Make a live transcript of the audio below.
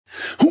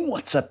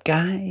What's up,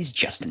 guys?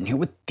 Justin here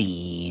with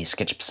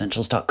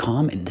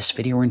TheSketchUpEssentials.com. In this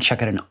video, we're going to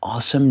check out an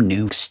awesome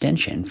new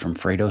extension from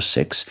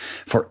FredoSection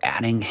for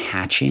adding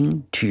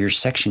hatching to your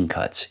section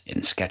cuts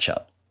in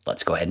SketchUp.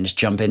 Let's go ahead and just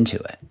jump into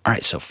it. All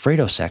right, so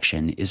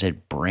FredoSection is a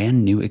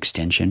brand new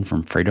extension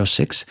from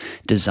FredoSection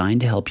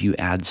designed to help you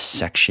add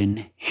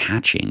section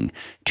hatching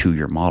to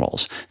your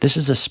models. This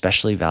is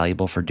especially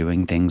valuable for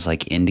doing things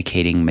like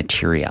indicating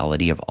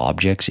materiality of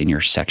objects in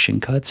your section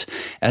cuts,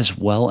 as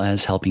well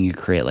as helping you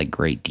create like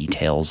great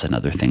details and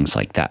other things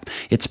like that.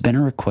 It's been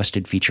a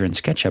requested feature in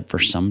SketchUp for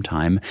some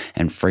time,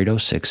 and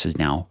FredoSection has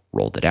now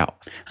rolled it out.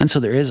 And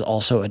so there is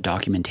also a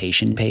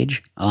documentation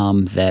page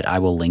that I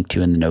will link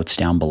to in the notes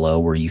down below,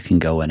 where you can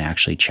go and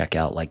actually check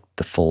out like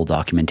the full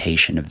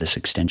documentation of this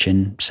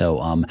extension.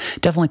 So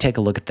definitely take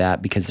a look at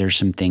that, because there's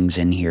some things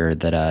in here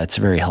that it's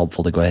very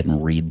helpful to go ahead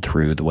and read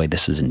through the way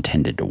this is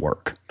intended to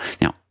work.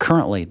 Now,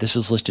 currently, this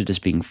is listed as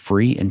being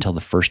free until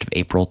the 1st of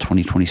April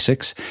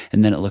 2026,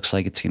 and then it looks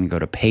like it's going to go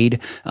to paid.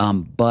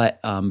 But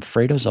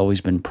Fredo's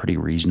always been pretty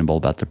reasonable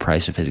about the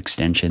price of his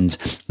extensions.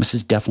 This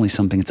is definitely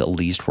something that's at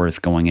least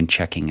worth going and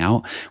checking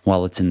out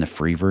while it's in the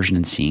free version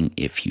and seeing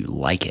if you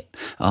like it.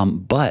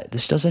 But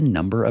this does a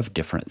number of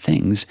different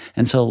things,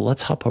 and so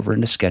let's hop over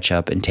into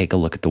SketchUp and take a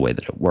look at the way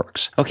that it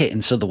works. Okay,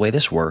 and so the way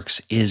this works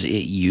is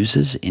it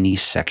uses any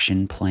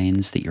section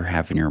planes that you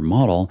have in your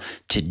model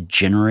to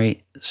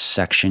generate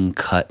section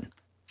cut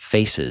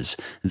faces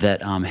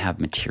that have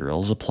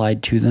materials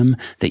applied to them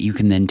that you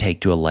can then take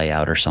to a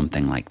layout or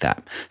something like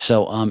that.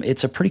 So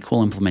it's a pretty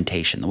cool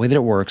implementation. The way that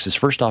it works is,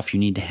 first off, you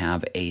need to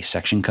have a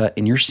section cut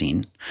in your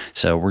scene.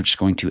 So we're just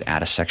going to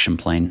add a section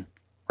plane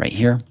right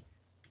here,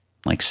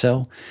 like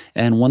so.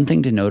 And one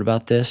thing to note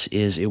about this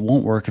is it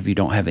won't work if you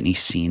don't have any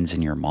scenes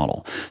in your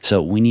model.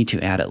 So we need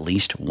to add at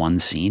least one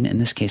scene. In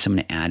this case, I'm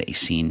going to add a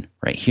scene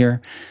right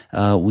here.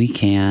 We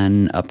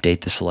can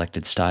update the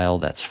selected style.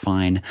 That's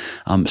fine.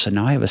 So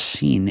now I have a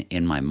scene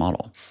in my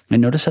model.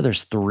 And notice how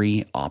there's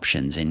three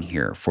options in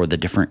here for the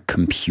different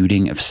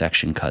computing of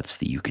section cuts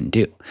that you can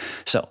do.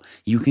 So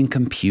you can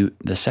compute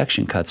the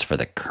section cuts for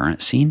the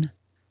current scene,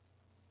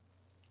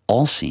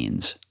 all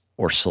scenes,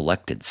 or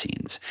selected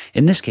scenes.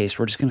 In this case,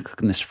 we're just going to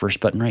click on this first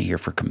button right here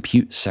for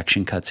compute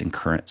section cuts in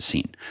current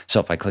scene. So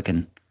if I click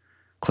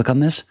on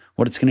this,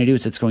 what it's going to do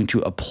is it's going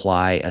to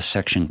apply a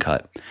section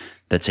cut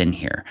that's in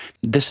here.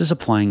 This is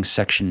applying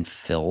section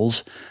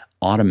fills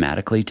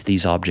automatically to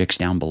these objects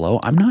down below.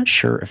 I'm not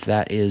sure if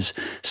that is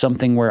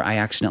something where I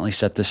accidentally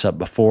set this up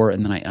before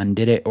and then I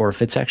undid it, or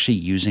if it's actually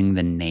using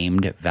the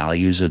named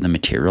values of the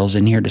materials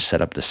in here to set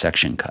up the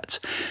section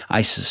cuts.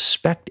 I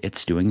suspect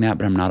it's doing that,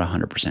 but I'm not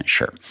 100%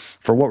 sure.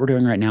 For what we're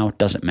doing right now, it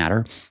doesn't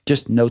matter.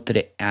 Just note that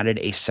it added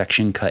a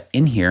section cut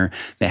in here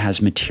that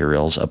has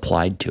materials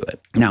applied to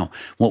it. Now,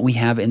 what we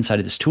have inside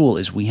of this tool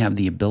is we have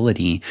the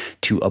ability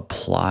to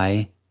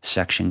apply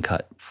section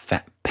cut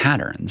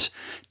patterns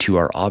to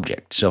our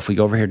object. So if we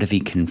go over here to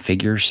the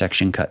configure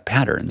section cut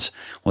patterns,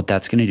 what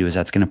that's going to do is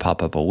that's going to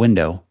pop up a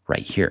window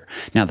right here.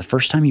 Now, the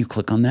first time you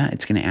click on that,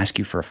 it's going to ask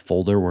you for a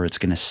folder where it's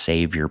going to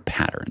save your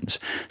patterns.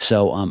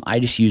 So I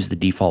just use the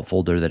default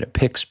folder that it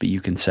picks, but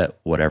you can set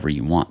whatever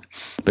you want.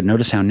 But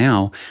notice how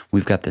now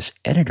we've got this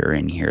editor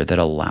in here that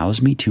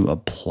allows me to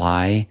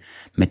apply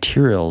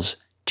materials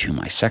to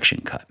my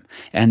section cut.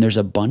 And there's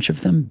a bunch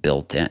of them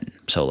built in.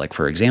 So like,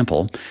 for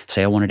example,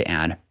 say I wanted to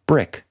add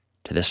brick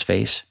to this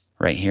face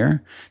right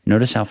here.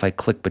 Notice how if I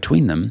click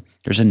between them,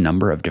 there's a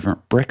number of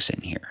different bricks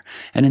in here.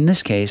 And in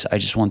this case, I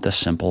just want the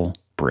simple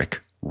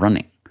brick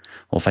running.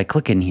 Well, if I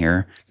click in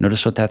here,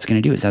 notice what that's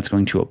going to do is that's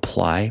going to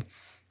apply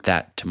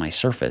that to my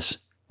surface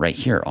right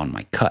here on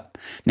my cut.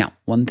 Now,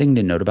 one thing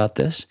to note about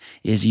this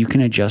is you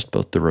can adjust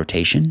both the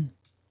rotation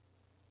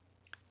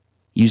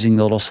using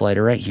the little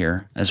slider right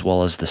here, as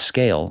well as the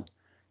scale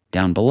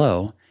down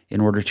below,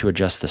 in order to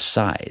adjust the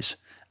size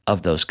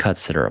of those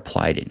cuts that are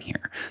applied in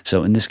here.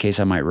 So in this case,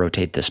 I might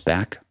rotate this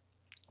back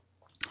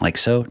like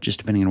so, just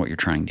depending on what you're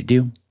trying to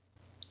do,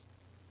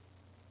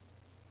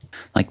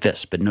 like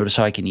this. But notice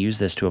how I can use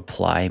this to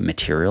apply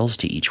materials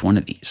to each one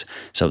of these.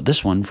 So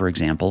this one, for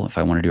example, if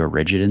I want to do a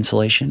rigid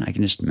insulation, I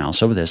can just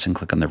mouse over this and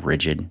click on the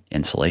rigid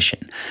insulation.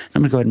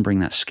 I'm going to go ahead and bring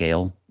that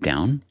scale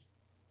down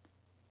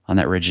on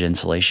that rigid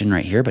insulation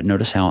right here, but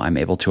notice how I'm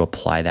able to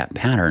apply that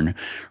pattern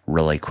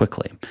really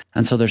quickly.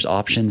 And so there's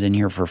options in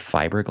here for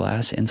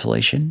fiberglass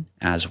insulation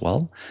as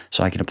well.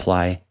 So I can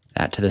apply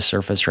that to the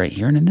surface right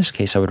here. And in this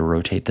case, I would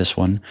rotate this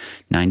one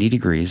 90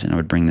 degrees and I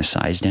would bring the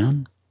size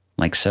down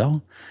like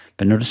so.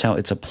 But notice how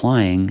it's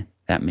applying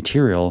that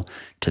material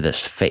to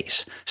this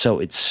face. So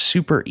it's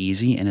super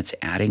easy, and it's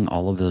adding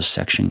all of those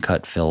section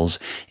cut fills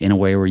in a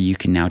way where you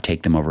can now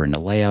take them over into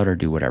layout or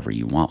do whatever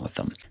you want with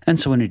them. And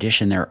so in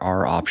addition, there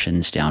are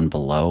options down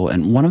below,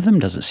 and one of them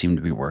doesn't seem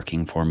to be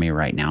working for me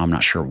right now. I'm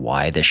not sure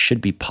why. This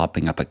should be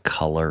popping up a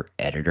color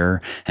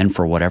editor, and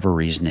for whatever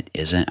reason it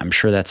isn't. I'm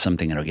sure that's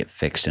something that'll get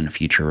fixed in a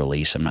future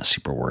release. I'm not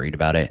super worried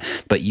about it,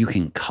 but you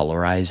can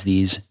colorize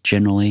these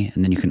generally,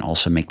 and then you can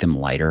also make them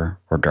lighter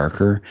or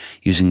darker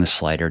using the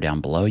slider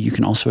down below. You can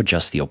can also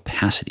adjust the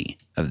opacity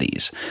of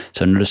these.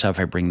 So notice how if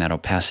I bring that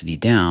opacity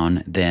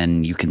down,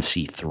 then you can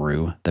see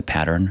through the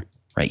pattern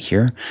right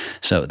here.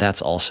 So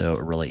that's also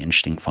a really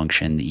interesting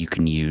function that you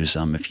can use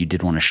if you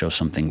did want to show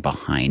something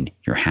behind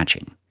your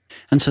hatching.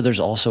 And so there's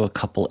also a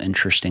couple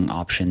interesting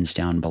options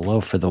down below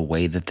for the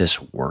way that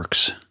this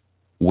works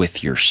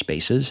with your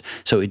spaces.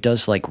 So it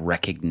does like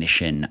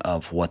recognition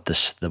of what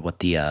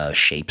the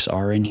shapes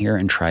are in here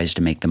and tries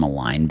to make them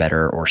align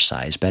better or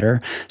size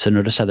better. So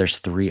notice how there's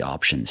 3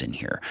 options in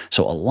here.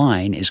 So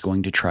align is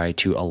going to try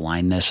to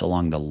align this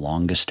along the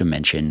longest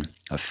dimension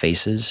of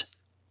faces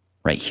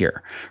right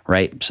here,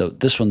 right? So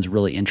this one's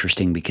really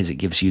interesting because it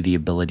gives you the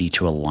ability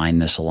to align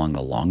this along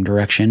the long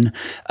direction.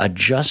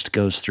 Adjust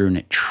goes through and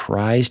it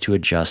tries to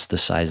adjust the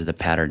size of the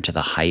pattern to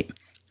the height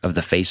of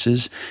the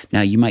faces.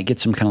 Now you might get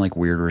some kind of like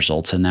weird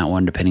results in that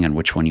one depending on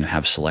which one you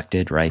have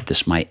selected, right?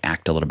 This might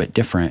act a little bit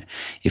different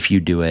if you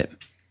do it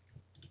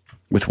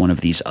with one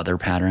of these other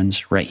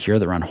patterns right here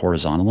that run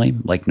horizontally.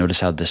 Like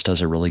notice how this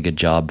does a really good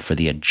job for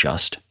the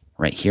adjust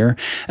right here.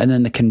 And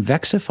then the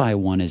convexify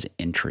one is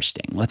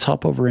interesting. Let's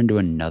hop over into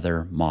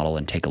another model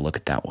and take a look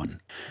at that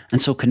one.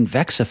 And so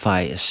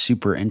convexify is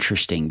super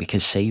interesting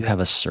because say you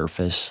have a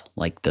surface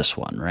like this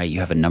one, right?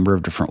 You have a number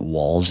of different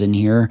walls in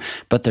here,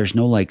 but there's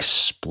no like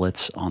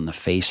splits on the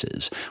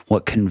faces.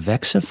 What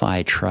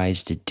convexify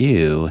tries to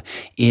do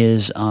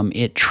is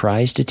it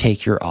tries to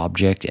take your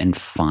object and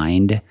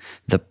find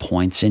the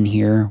points in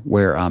here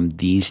where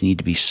these need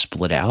to be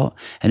split out,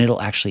 and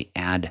it'll actually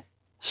add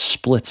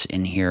splits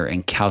in here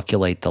and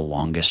calculate the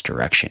longest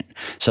direction.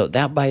 So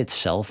that by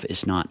itself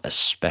is not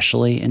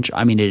especially,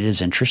 I mean, it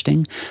is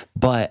interesting,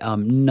 but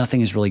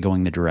nothing is really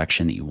going the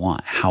direction that you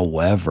want.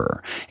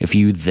 However, if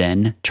you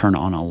then turn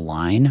on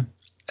align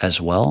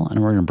as well, and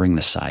we're going to bring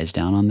the size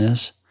down on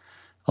this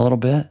a little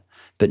bit,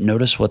 but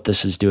notice what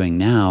this is doing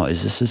now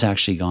is this has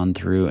actually gone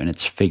through and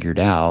it's figured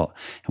out,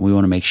 and we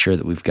want to make sure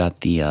that we've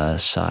got the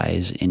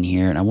size in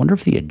here. And I wonder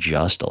if the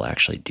adjust will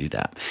actually do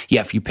that.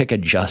 Yeah, if you pick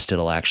adjust,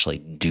 it'll actually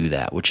do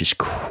that, which is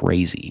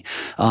crazy.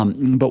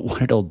 But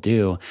what it'll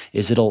do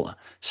is it'll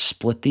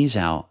split these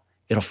out.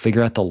 It'll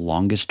figure out the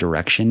longest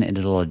direction and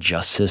it'll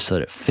adjust this so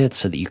that it fits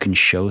so that you can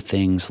show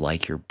things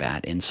like your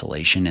bat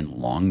insulation in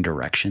long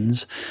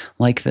directions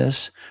like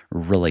this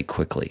really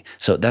quickly.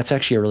 So that's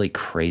actually a really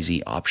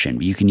crazy option.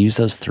 But you can use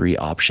those 3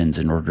 options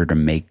in order to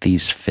make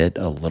these fit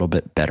a little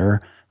bit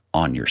better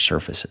on your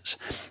surfaces.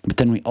 But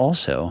then we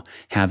also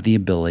have the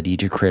ability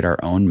to create our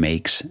own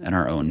makes and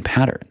our own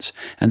patterns.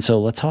 And so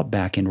let's hop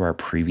back into our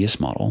previous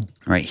model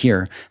right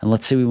here. And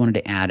let's say we wanted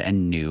to add a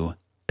new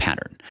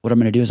pattern. What I'm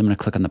going to do is I'm going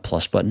to click on the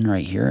plus button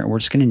right here, and we're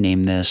just going to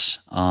name this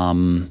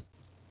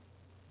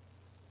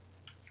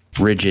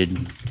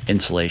rigid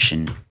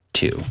insulation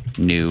 2,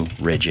 new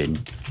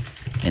rigid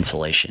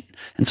insulation.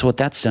 And so what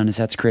that's done is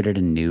that's created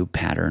a new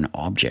pattern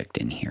object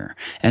in here.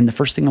 And the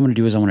first thing I'm going to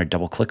do is I want to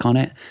double click on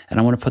it, and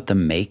I want to put the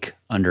make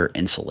under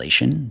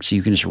insulation. So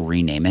you can just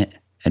rename it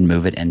and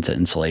move it into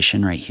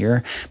insulation right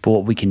here. But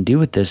what we can do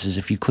with this is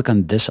if you click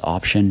on this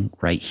option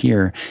right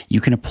here, you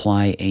can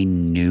apply a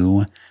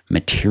new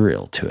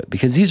material to it,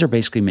 because these are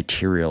basically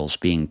materials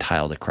being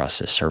tiled across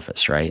this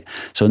surface, right?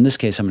 So in this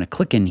case, I'm going to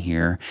click in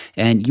here,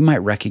 and you might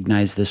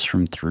recognize this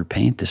from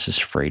ThroughPaint. This is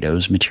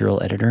Fredo's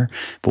material editor.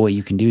 But what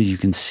you can do is you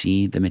can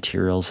see the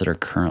materials that are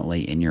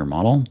currently in your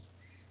model.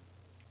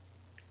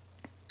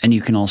 And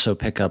you can also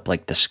pick up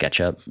like the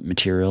SketchUp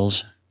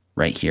materials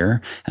right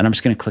here. And I'm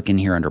just going to click in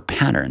here under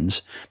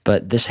patterns,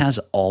 but this has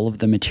all of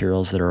the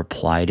materials that are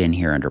applied in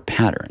here under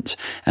patterns.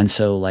 And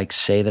so like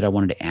say that I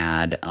wanted to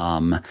add,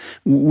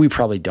 we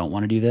probably don't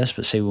want to do this,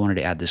 but say we wanted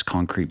to add this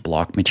concrete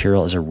block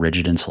material as a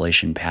rigid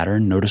insulation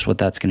pattern. Notice what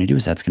that's going to do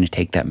is that's going to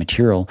take that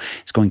material,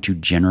 it's going to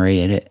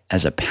generate it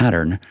as a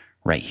pattern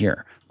right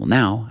here. Well,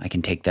 now I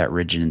can take that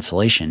rigid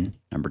insulation,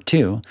 number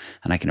 2,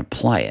 and I can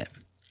apply it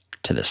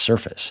to this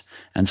surface.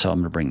 And so I'm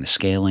going to bring the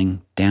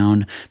scaling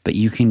down, but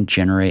you can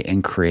generate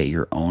and create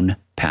your own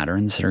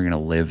patterns that are going to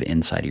live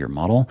inside of your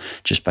model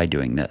just by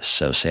doing this.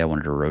 So say I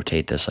wanted to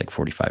rotate this like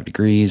 45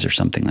 degrees or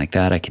something like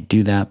that, I could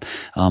do that.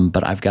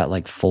 But I've got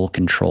like full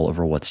control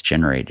over what's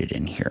generated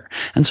in here.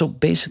 And so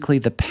basically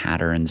the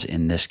patterns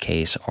in this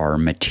case are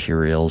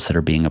materials that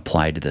are being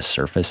applied to the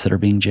surface that are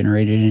being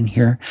generated in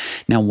here.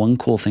 Now, one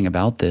cool thing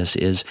about this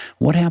is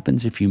what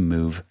happens if you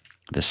move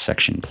the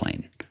section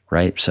plane,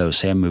 right? So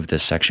say I move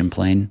this section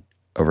plane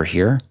over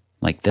here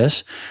like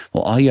this.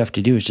 Well, all you have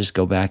to do is just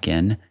go back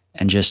in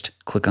and just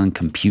click on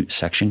compute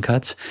section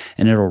cuts,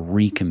 and it'll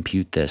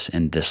recompute this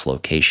in this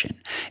location.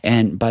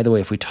 And by the way,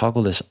 if we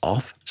toggle this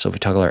off, so if we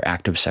toggle our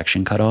active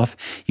section cut off,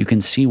 you can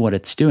see what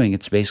it's doing.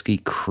 It's basically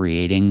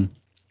creating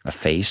a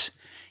face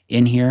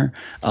in here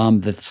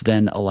that's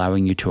then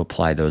allowing you to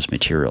apply those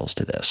materials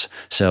to this.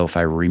 So if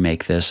I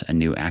remake this a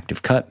new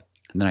active cut,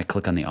 and then I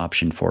click on the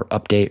option for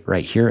update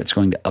right here, it's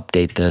going to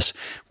update this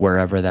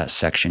wherever that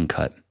section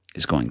cut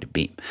is going to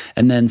be.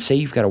 And then say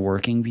you've got a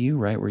working view,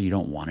 right, where you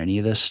don't want any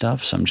of this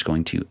stuff. So I'm just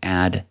going to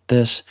add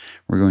this.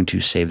 We're going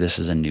to save this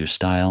as a new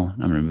style.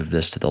 I'm going to move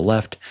this to the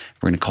left.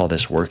 We're going to call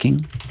this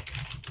working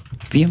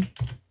view.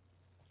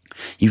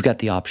 you've got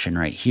the option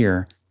right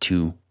here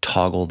to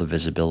toggle the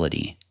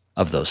visibility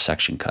of those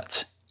section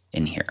cuts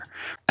in here.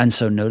 And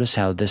so notice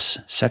how this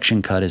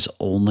section cut is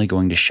only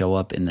going to show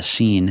up in the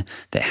scene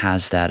that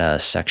has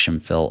that section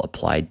fill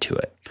applied to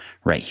it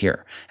right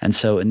here. And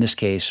so in this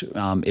case,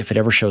 if it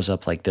ever shows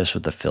up like this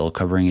with the fill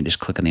covering it, just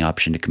click on the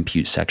option to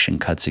compute section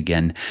cuts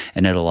again,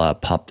 and it'll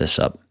pop this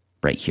up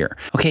right here.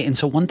 Okay, and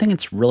so one thing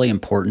that's really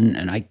important,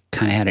 and I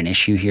kind of had an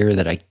issue here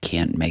that I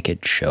can't make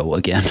it show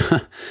again,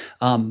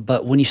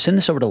 but when you send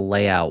this over to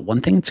layout, one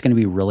thing that's going to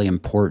be really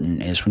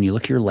important is when you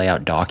look at your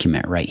layout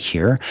document right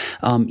here,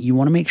 you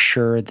want to make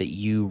sure that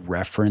you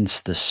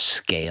reference the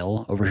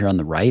scale over here on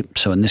the right.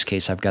 So in this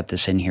case, I've got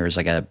this in here as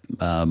like a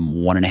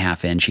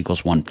 1.5 inch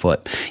equals 1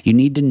 foot. You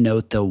need to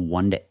note the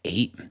 1 to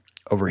 8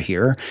 over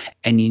here,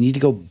 and you need to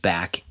go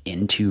back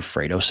into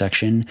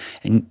FredoSection,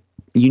 and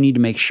you need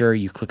to make sure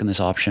you click on this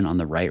option on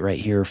the right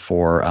here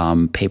for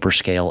paper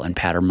scale and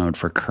pattern mode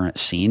for current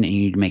scene, and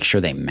you need to make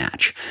sure they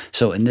match.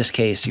 So in this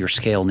case, your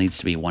scale needs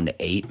to be 1 to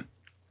 8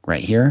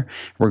 right here.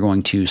 We're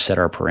going to set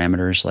our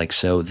parameters like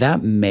so.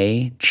 That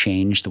may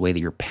change the way that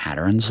your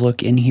patterns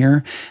look in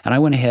here. And I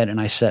went ahead and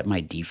I set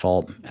my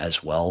default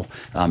as well,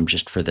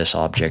 just for this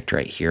object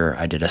right here.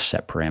 I did a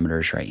set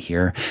parameters right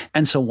here.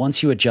 And so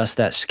once you adjust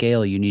that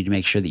scale, you need to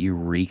make sure that you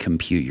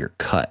recompute your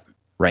cut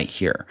right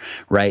here,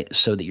 right?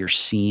 So that your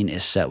scene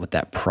is set with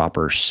that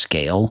proper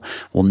scale.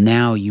 Well,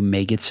 now you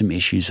may get some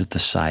issues with the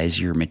size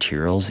of your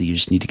materials that you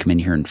just need to come in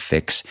here and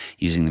fix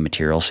using the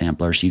material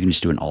sampler. So you can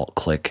just do an alt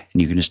click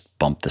and you can just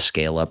bump the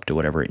scale up to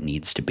whatever it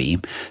needs to be.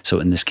 So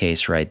in this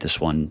case, right, this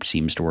one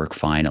seems to work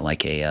fine at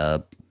like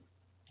a,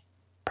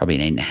 probably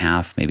an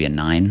 8.5, maybe a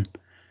 9.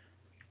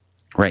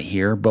 Right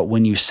here, but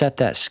when you set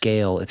that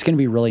scale, it's going to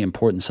be really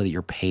important so that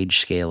your page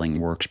scaling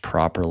works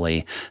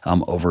properly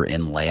over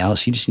in layout.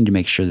 So you just need to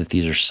make sure that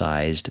these are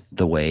sized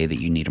the way that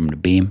you need them to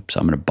be. So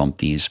I'm going to bump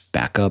these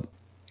back up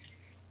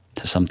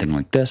to something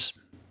like this.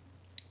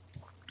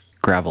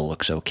 Gravel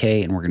looks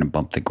okay, and we're going to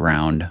bump the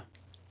ground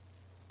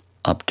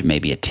up to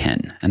maybe a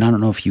 10. And I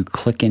don't know if you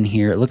click in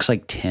here, it looks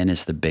like 10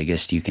 is the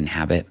biggest you can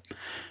have it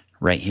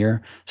right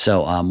here.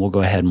 So we'll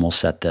go ahead and we'll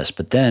set this.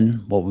 But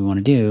then what we want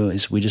to do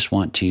is we just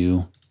want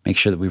to make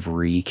sure that we've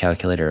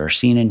recalculated our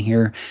scene in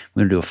here.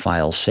 We're going to do a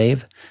file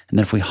save. And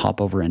then if we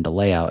hop over into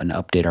layout and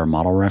update our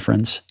model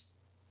reference,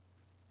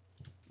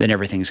 then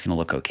everything's going to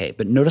look okay.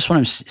 But notice what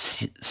I'm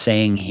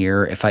saying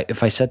here. If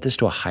I set this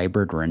to a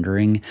hybrid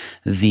rendering,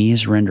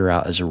 these render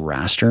out as a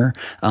raster,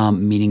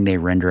 meaning they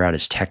render out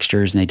as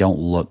textures and they don't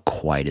look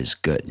quite as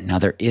good. Now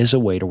there is a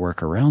way to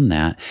work around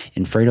that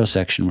in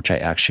FredoSection, which I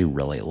actually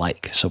really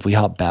like. So if we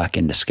hop back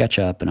into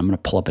SketchUp, and I'm going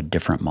to pull up a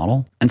different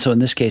model. And so in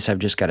this case, I've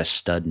just got a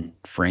stud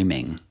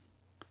framing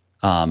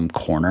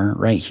corner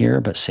right here,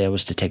 but say I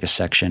was to take a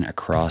section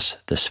across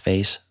this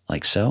face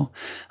like so,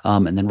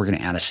 and then we're going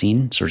to add a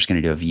scene. So we're just going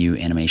to do a view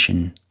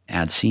animation,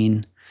 add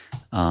scene.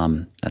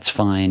 That's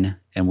fine.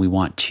 And we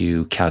want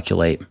to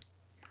calculate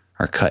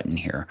our cut in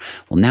here.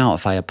 Well, now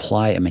if I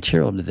apply a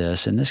material to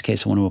this, in this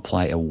case, I want to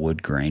apply a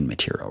wood grain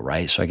material,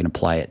 right? So I can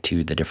apply it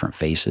to the different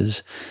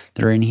faces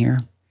that are in here.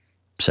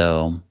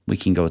 So we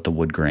can go with the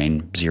wood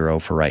grain 0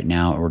 for right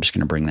now, and we're just going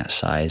to bring that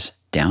size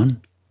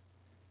down.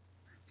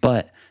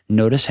 But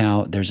notice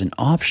how there's an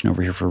option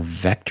over here for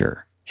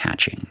vector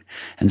hatching.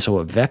 And so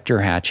what vector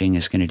hatching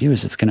is going to do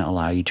is it's going to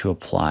allow you to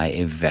apply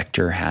a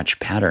vector hatch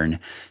pattern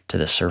to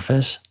the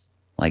surface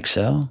like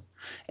so.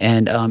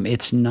 And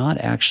it's not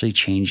actually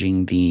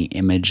changing the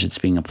image that's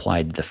being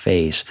applied to the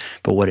face,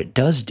 but what it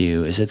does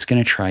do is it's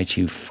going to try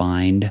to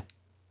find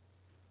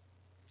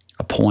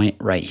a point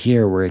right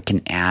here where it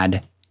can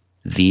add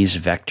these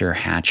vector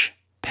hatch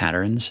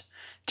patterns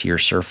to your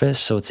surface.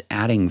 So it's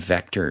adding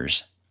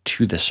vectors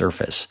to the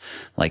surface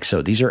like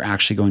so. These are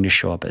actually going to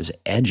show up as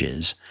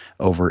edges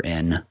over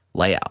in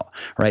layout,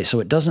 right? So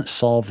it doesn't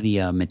solve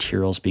the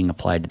materials being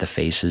applied to the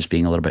faces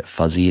being a little bit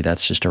fuzzy.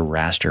 That's just a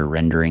raster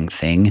rendering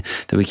thing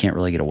that we can't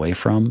really get away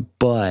from.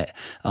 But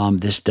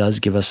this does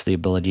give us the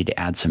ability to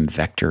add some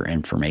vector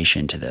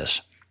information to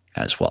this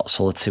as well.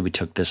 So let's say we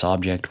took this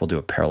object, we'll do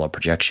a parallel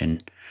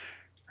projection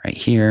right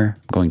here.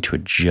 I'm going to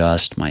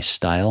adjust my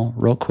style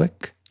real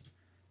quick.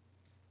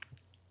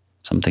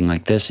 Something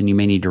like this, and you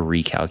may need to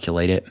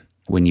recalculate it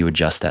when you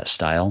adjust that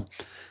style.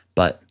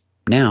 But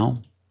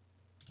now,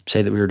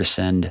 say that we were to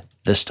send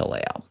this to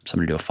layout. So I'm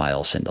going to do a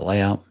file, send to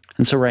layout.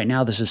 And so right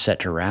now this is set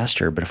to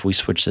raster, but if we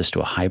switch this to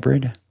a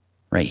hybrid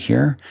right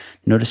here,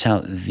 notice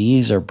how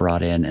these are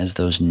brought in as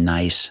those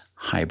nice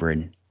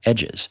hybrid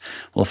edges.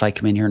 Well, if I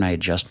come in here and I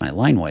adjust my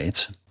line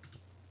weights,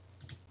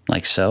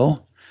 like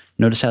so,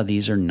 notice how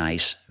these are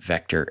nice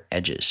vector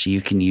edges. So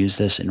you can use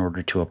this in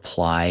order to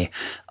apply,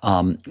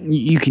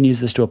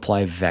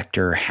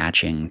 vector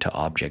hatching to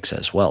objects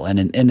as well.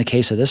 And in the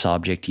case of this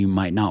object, you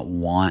might not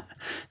want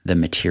the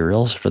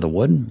materials for the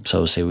wood.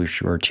 So say we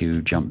were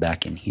to jump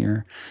back in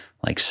here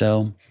like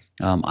so,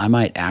 I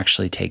might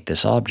actually take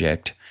this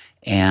object,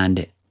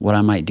 and what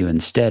I might do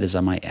instead is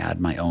I might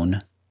add my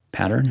own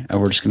pattern,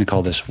 and we're just going to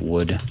call this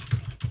wood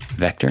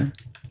vector.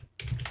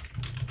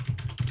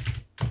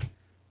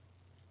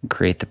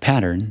 Create the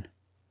pattern,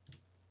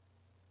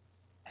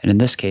 And in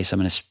this case, I'm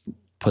going to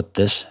put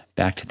this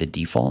back to the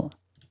default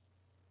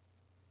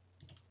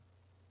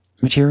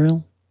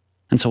material.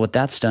 And so what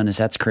that's done is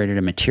that's created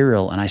a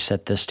material, and I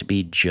set this to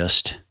be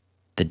just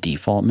the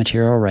default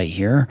material right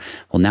here.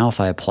 Well, now if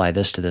I apply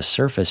this to this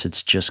surface,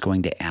 it's just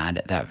going to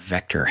add that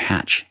vector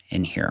hatch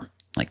in here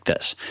like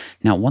this.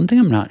 Now, one thing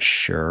I'm not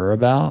sure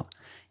about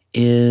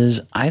is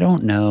I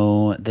don't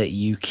know that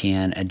you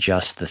can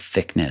adjust the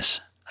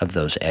thickness of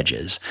those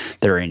edges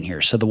that are in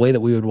here. So the way that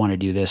we would want to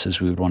do this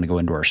is we would want to go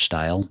into our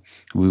style.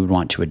 We would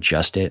want to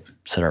adjust it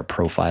so that our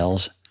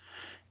profiles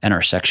and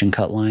our section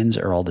cut lines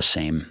are all the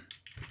same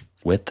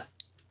width,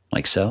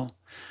 like so.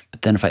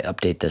 But then if I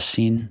update this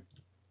scene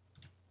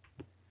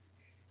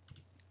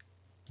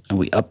and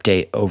we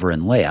update over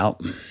in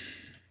layout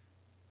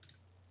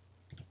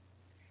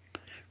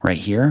right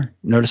here,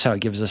 notice how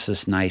it gives us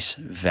this nice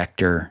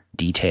vector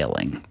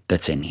detailing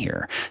that's in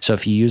here. So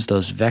if you use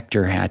those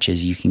vector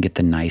hatches, you can get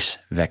the nice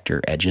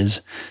vector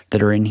edges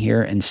that are in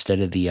here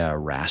instead of the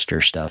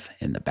raster stuff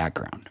in the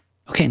background.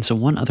 Okay, and so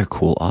one other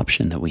cool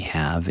option that we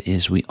have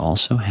is we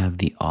also have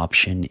the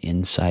option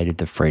inside of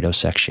the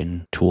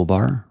FredoSection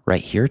toolbar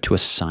right here to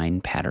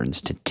assign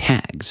patterns to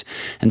tags.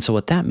 And so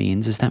what that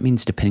means is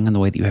depending on the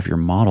way that you have your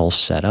model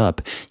set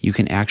up, you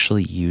can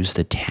actually use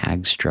the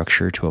tag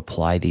structure to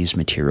apply these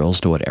materials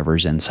to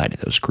whatever's inside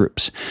of those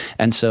groups.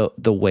 And so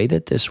the way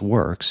that this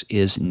works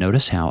is,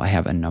 notice how I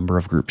have a number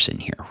of groups in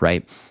here,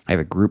 right? I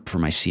have a group for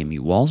my CMU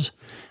walls.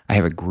 I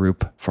have a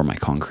group for my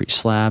concrete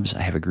slabs.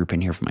 I have a group in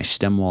here for my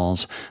stem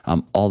walls,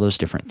 all those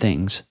different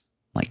things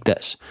like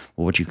this.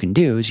 Well, what you can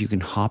do is you can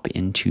hop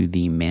into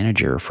the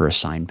manager for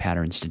assign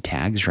patterns to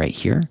tags right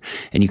here,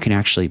 and you can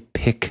actually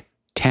pick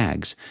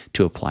tags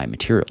to apply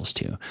materials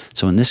to.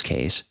 So in this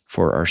case,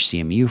 for our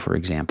CMU, for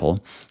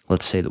example,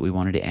 let's say that we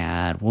wanted to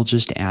add, we'll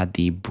just add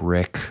the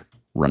brick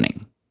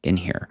running in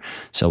here.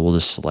 So we'll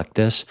just select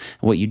this.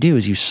 And what you do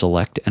is you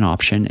select an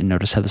option, and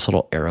notice how this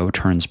little arrow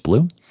turns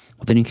blue.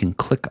 Well, then you can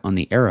click on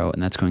the arrow,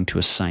 and that's going to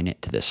assign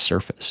it to this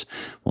surface.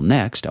 Well,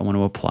 next, I want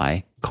to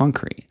apply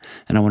concrete,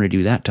 and I want to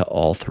do that to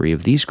all three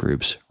of these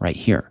groups right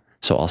here.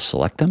 So I'll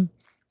select them,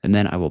 and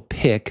then I will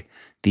pick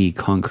the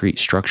concrete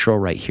structural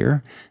right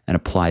here and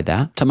apply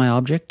that to my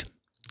object.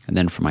 And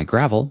then for my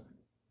gravel,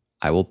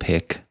 I will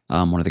pick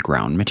one of the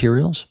ground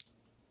materials.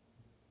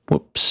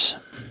 Whoops.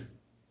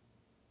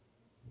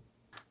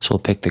 So we'll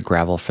pick the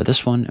gravel for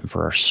this one, and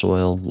for our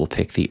soil, we'll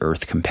pick the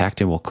earth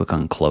compacted. We'll click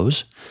on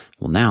close.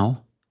 Well,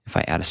 now, if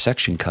I add a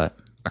section cut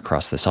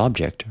across this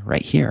object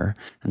right here,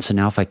 and so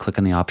now if I click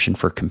on the option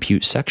for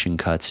compute section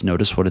cuts,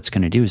 notice what it's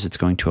going to do is it's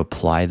going to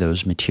apply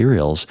those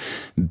materials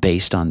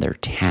based on their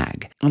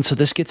tag. And so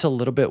this gets a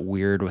little bit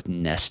weird with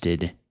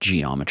nested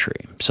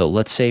geometry. So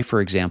let's say,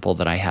 for example,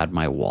 that I had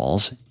my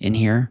walls in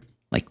here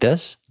like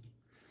this,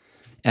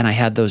 and I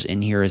had those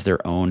in here as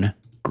their own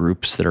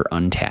groups that are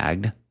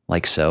untagged,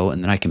 like so,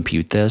 and then I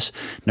compute this.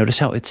 Notice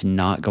how it's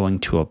not going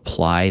to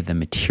apply the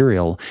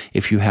material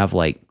if you have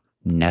like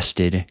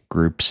nested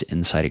groups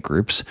inside of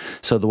groups.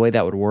 So the way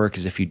that would work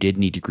is if you did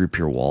need to group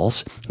your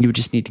walls, you would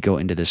just need to go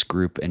into this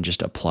group and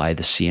just apply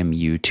the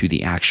CMU to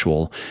the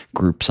actual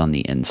groups on the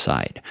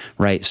inside,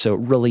 right? So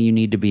really you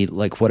need to be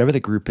like, whatever the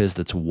group is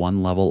that's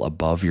one level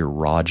above your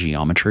raw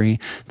geometry,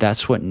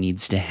 that's what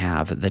needs to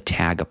have the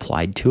tag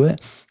applied to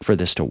it for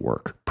this to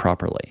work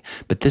properly.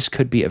 But this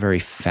could be a very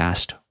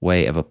fast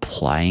way of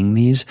applying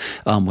these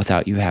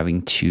without you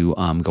having to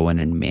go in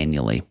and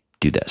manually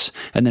do this.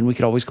 And then we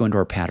could always go into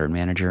our pattern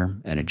manager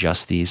and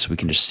adjust these. So we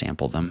can just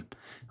sample them.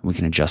 We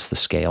can adjust the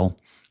scale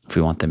if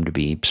we want them to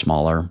be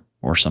smaller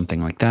or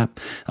something like that.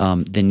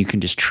 Then you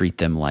can just treat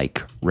them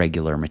like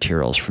regular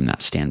materials from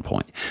that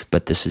standpoint.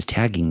 But this is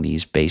tagging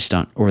these based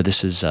on, or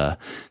this is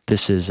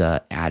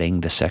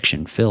adding the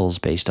section fills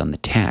based on the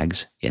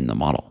tags in the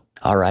model.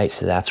 All right,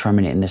 so that's where I'm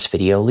going to end this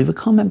video. Leave a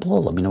comment below.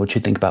 Let me know what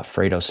you think about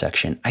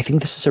FredoSection. I think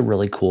this is a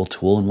really cool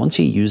tool, and once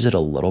you use it a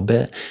little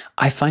bit,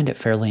 I find it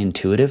fairly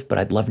intuitive, but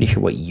I'd love to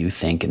hear what you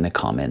think in the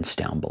comments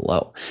down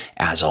below.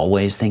 As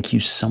always, thank you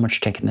so much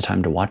for taking the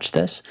time to watch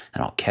this,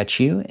 and I'll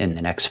catch you in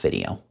the next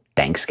video.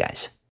 Thanks, guys.